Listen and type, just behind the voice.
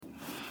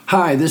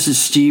Hi, this is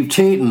Steve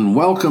Tayton.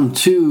 Welcome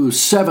to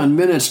 7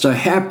 Minutes to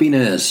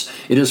Happiness.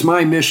 It is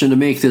my mission to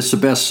make this the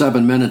best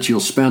 7 minutes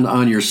you'll spend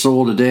on your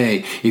soul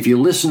today. If you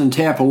listen and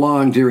tap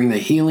along during the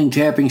healing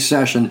tapping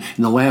session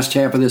in the last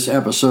half of this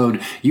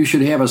episode, you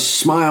should have a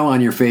smile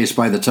on your face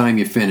by the time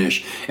you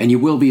finish, and you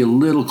will be a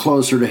little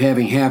closer to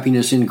having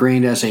happiness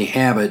ingrained as a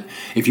habit.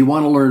 If you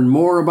want to learn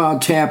more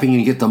about tapping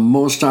and get the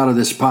most out of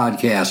this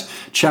podcast,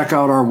 check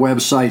out our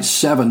website,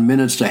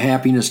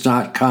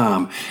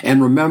 7minutestohappiness.com.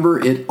 And remember,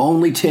 it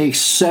only takes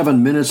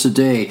 7 minutes a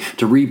day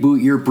to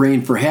reboot your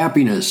brain for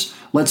happiness.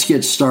 Let's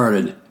get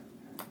started.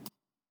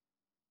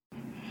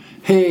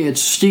 Hey, it's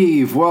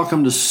Steve.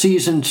 Welcome to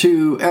Season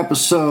 2,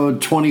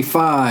 Episode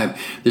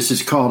 25. This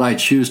is called I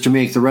Choose to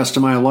Make the Rest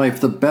of My Life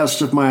the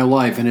Best of My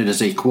Life, and it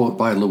is a quote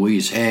by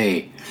Louise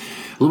Hay.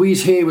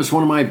 Louise Hay was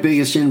one of my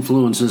biggest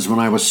influences when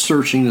I was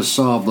searching to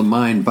solve the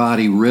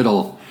mind-body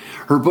riddle.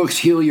 Her books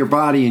Heal Your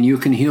Body and You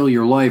Can Heal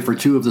Your Life are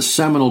two of the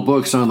seminal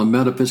books on the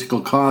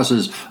metaphysical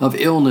causes of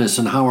illness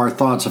and how our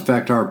thoughts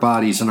affect our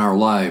bodies and our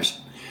lives.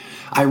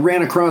 I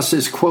ran across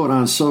this quote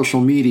on social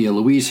media.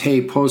 Louise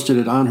Hay posted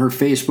it on her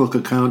Facebook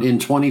account in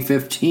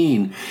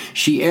 2015.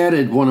 She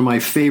added one of my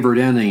favorite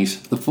endings.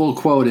 The full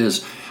quote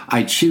is,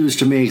 "I choose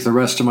to make the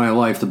rest of my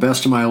life the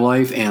best of my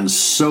life, and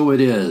so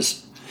it is."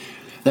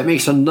 That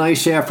makes a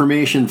nice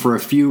affirmation for a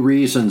few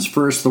reasons.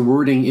 First, the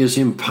wording is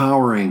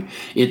empowering.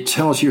 It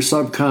tells your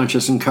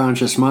subconscious and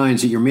conscious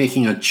minds that you're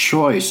making a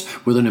choice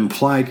with an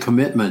implied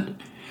commitment.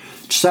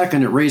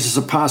 Second, it raises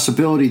a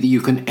possibility that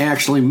you can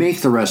actually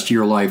make the rest of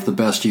your life the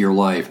best of your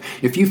life.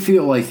 If you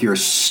feel like you're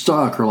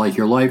stuck or like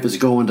your life is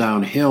going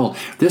downhill,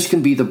 this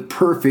can be the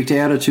perfect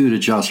attitude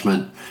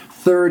adjustment.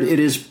 Third, it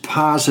is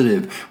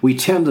positive. We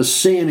tend to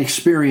say and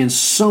experience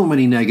so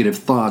many negative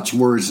thoughts,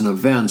 words, and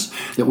events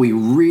that we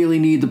really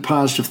need the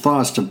positive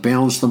thoughts to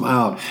balance them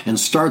out and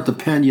start the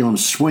pendulum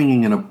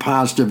swinging in a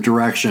positive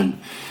direction.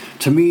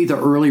 To me, the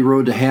early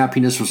road to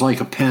happiness was like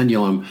a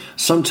pendulum.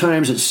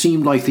 Sometimes it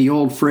seemed like the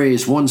old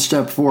phrase, 1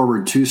 step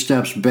forward, 2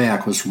 steps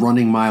back, was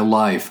running my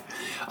life.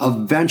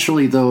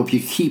 Eventually, though, if you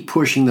keep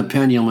pushing the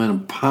pendulum in a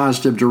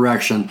positive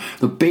direction,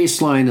 the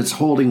baseline that's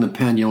holding the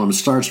pendulum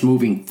starts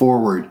moving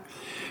forward.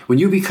 When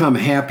you become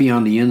happy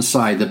on the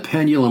inside, the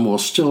pendulum will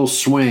still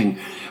swing,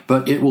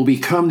 but it will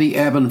become the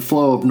ebb and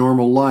flow of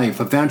normal life.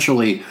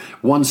 Eventually,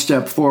 1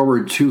 step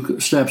forward,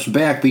 2 steps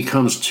back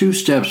becomes 2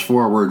 steps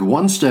forward,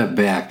 1 step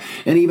back,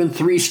 and even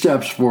 3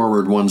 steps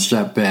forward, 1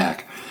 step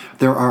back.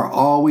 There are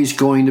always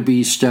going to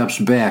be steps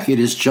back. It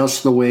is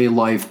just the way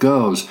life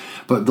goes.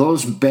 But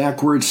those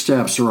backward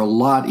steps are a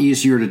lot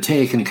easier to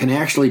take and can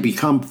actually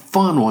become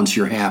fun once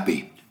you're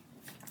happy.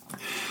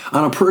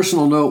 On a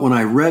personal note, when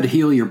I read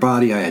Heal Your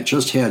Body, I had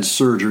just had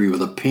surgery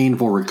with a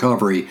painful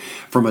recovery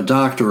from a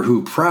doctor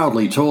who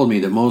proudly told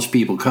me that most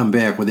people come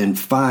back within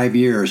 5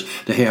 years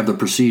to have the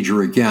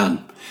procedure again.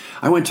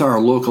 I went to our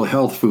local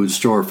health food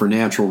store for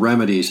natural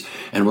remedies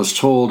and was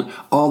told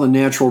all the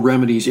natural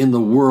remedies in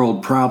the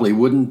world probably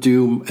wouldn't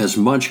do as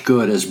much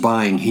good as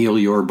buying Heal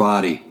Your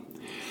Body.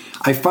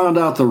 I found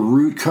out the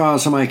root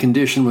cause of my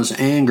condition was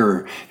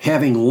anger.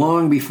 Having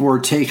long before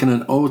taken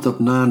an oath of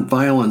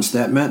nonviolence,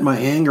 that meant my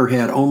anger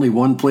had only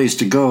one place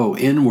to go,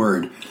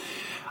 inward.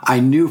 I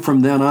knew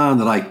from then on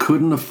that I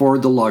couldn't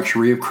afford the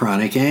luxury of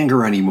chronic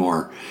anger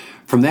anymore.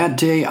 From that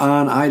day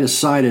on, I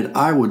decided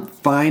I would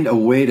find a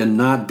way to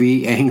not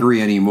be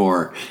angry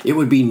anymore. It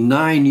would be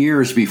 9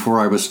 years before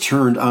I was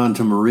turned on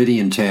to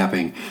meridian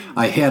tapping.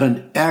 I had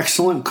an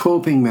excellent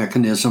coping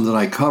mechanism that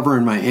I cover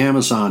in my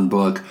Amazon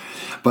book,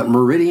 but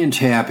meridian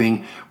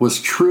tapping was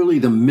truly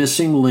the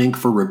missing link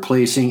for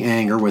replacing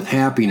anger with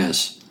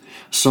happiness.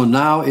 So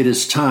now it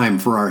is time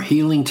for our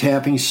healing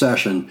tapping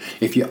session.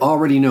 If you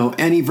already know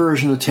any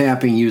version of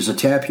tapping, use the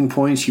tapping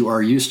points you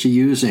are used to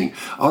using.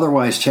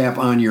 Otherwise, tap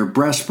on your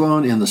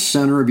breastbone in the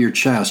center of your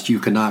chest. You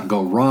cannot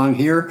go wrong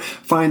here.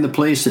 Find the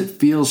place that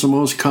feels the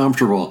most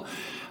comfortable.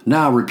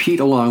 Now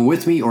repeat along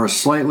with me or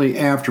slightly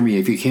after me.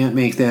 If you can't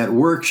make that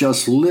work,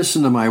 just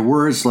listen to my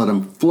words. Let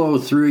them flow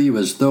through you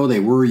as though they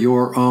were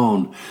your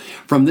own.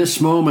 From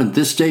this moment,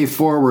 this day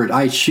forward,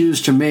 I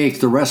choose to make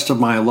the rest of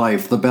my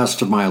life the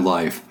best of my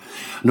life.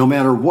 No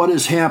matter what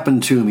has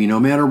happened to me, no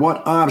matter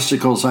what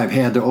obstacles I've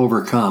had to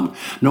overcome,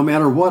 no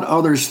matter what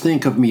others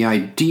think of me, I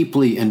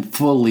deeply and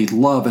fully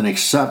love and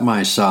accept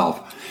myself.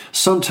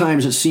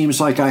 Sometimes it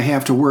seems like I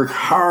have to work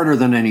harder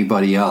than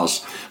anybody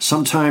else.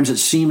 Sometimes it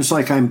seems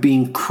like I'm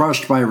being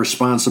crushed by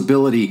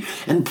responsibility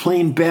and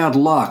plain bad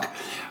luck.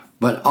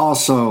 But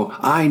also,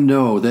 I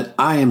know that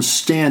I am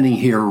standing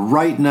here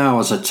right now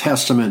as a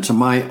testament to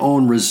my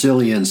own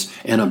resilience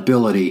and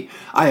ability.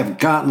 I have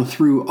gotten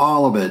through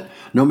all of it.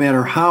 No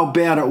matter how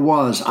bad it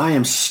was, I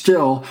am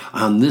still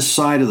on this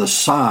side of the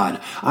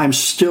sod. I'm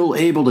still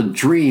able to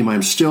dream.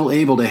 I'm still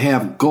able to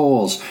have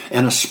goals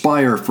and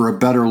aspire for a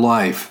better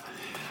life.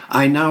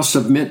 I now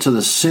submit to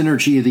the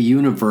synergy of the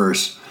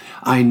universe.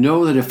 I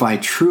know that if I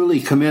truly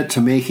commit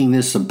to making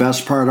this the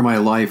best part of my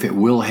life, it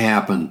will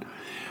happen.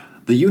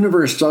 The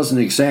universe doesn't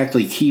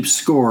exactly keep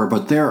score,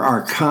 but there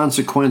are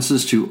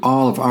consequences to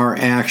all of our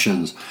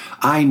actions.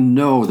 I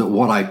know that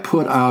what I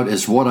put out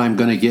is what I'm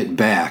going to get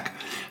back.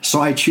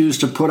 So I choose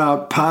to put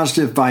out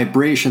positive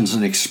vibrations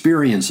and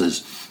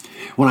experiences.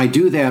 When I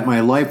do that, my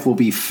life will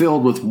be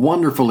filled with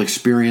wonderful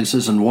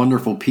experiences and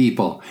wonderful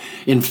people.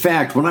 In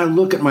fact, when I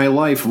look at my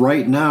life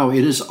right now,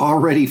 it is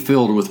already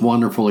filled with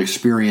wonderful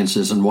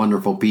experiences and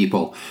wonderful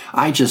people.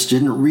 I just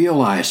didn't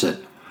realize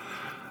it.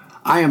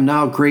 I am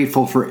now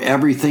grateful for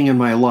everything in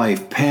my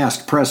life,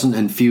 past, present,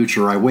 and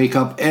future. I wake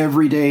up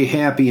every day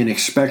happy and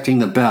expecting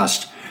the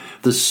best.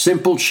 The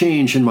simple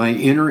change in my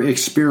inner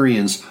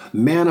experience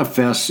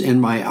manifests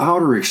in my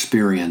outer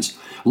experience.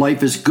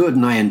 Life is good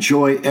and I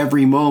enjoy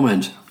every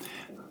moment.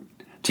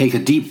 Take a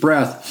deep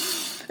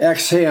breath,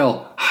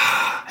 exhale,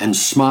 and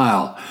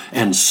smile.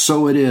 And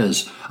so it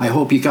is. I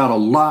hope you got a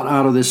lot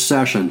out of this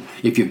session.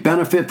 If you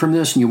benefit from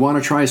this and you want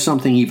to try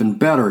something even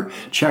better,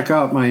 check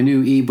out my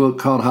new ebook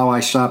called How I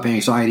Stop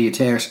Anxiety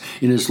Attacks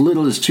in as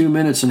little as 2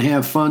 minutes and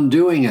have fun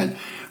doing it.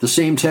 The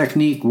same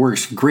technique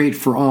works great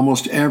for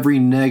almost every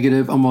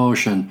negative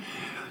emotion.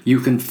 You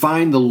can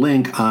find the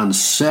link on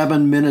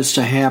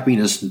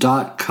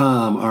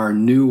 7minutestohappiness.com, our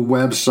new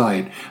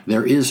website.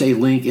 There is a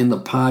link in the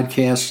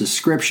podcast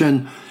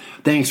description.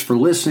 Thanks for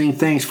listening,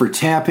 thanks for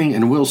tapping,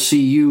 and we'll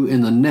see you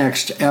in the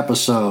next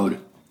episode.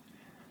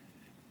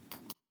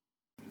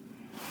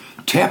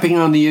 Tapping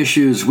on the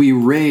issues we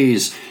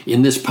raise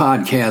in this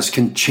podcast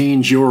can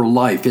change your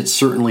life. It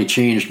certainly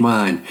changed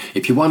mine.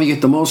 If you want to get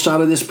the most out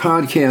of this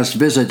podcast,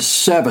 visit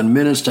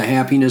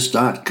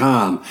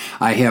 7minutestohappiness.com.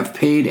 I have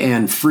paid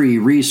and free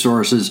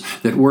resources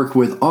that work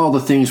with all the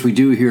things we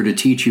do here to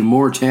teach you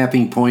more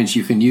tapping points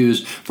you can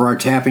use for our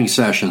tapping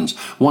sessions.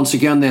 Once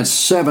again, that's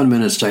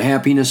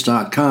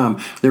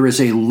 7minutestohappiness.com. There is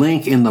a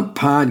link in the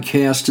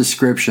podcast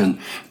description.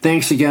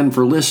 Thanks again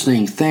for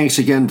listening. Thanks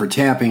again for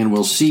tapping, and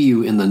we'll see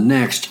you in the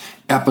next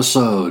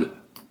episode.